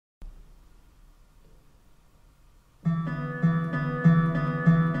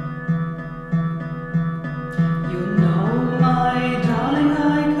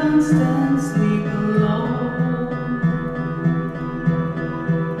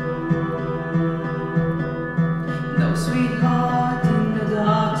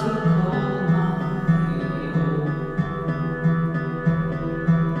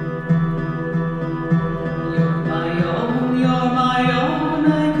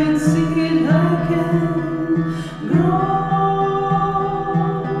can see it, I can grow.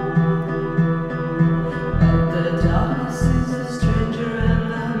 But the darkness is a stranger and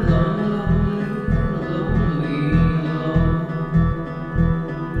I'm lonely, lonely, alone.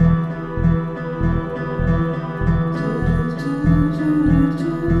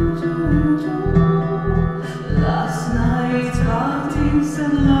 Last night's parties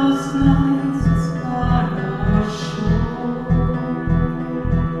and last night's hard show.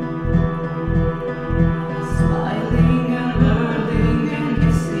 Smiling and burning and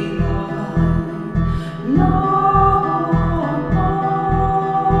kissing goodbye. No,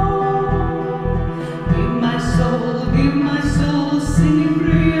 give my soul, singing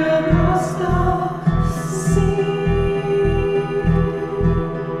free across the sea.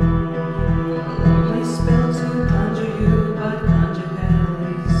 Only spell to conjure you, but conjure hell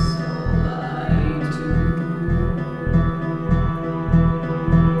is all I do.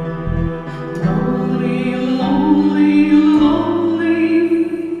 Lonely, lonely, lonely,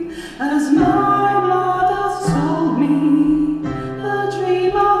 as my mother told me, the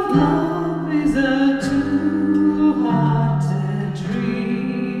dream of love is a two-hearted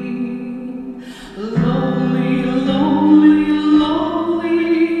dream. Lonely, lonely,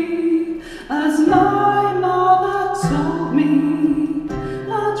 lonely, as my mother told me,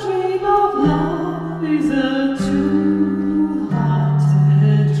 a dream of love is a two-hearted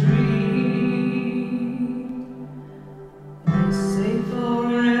dream. They say for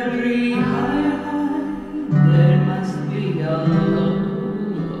every high, there must be a low,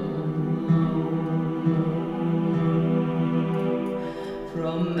 low.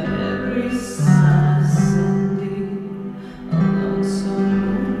 From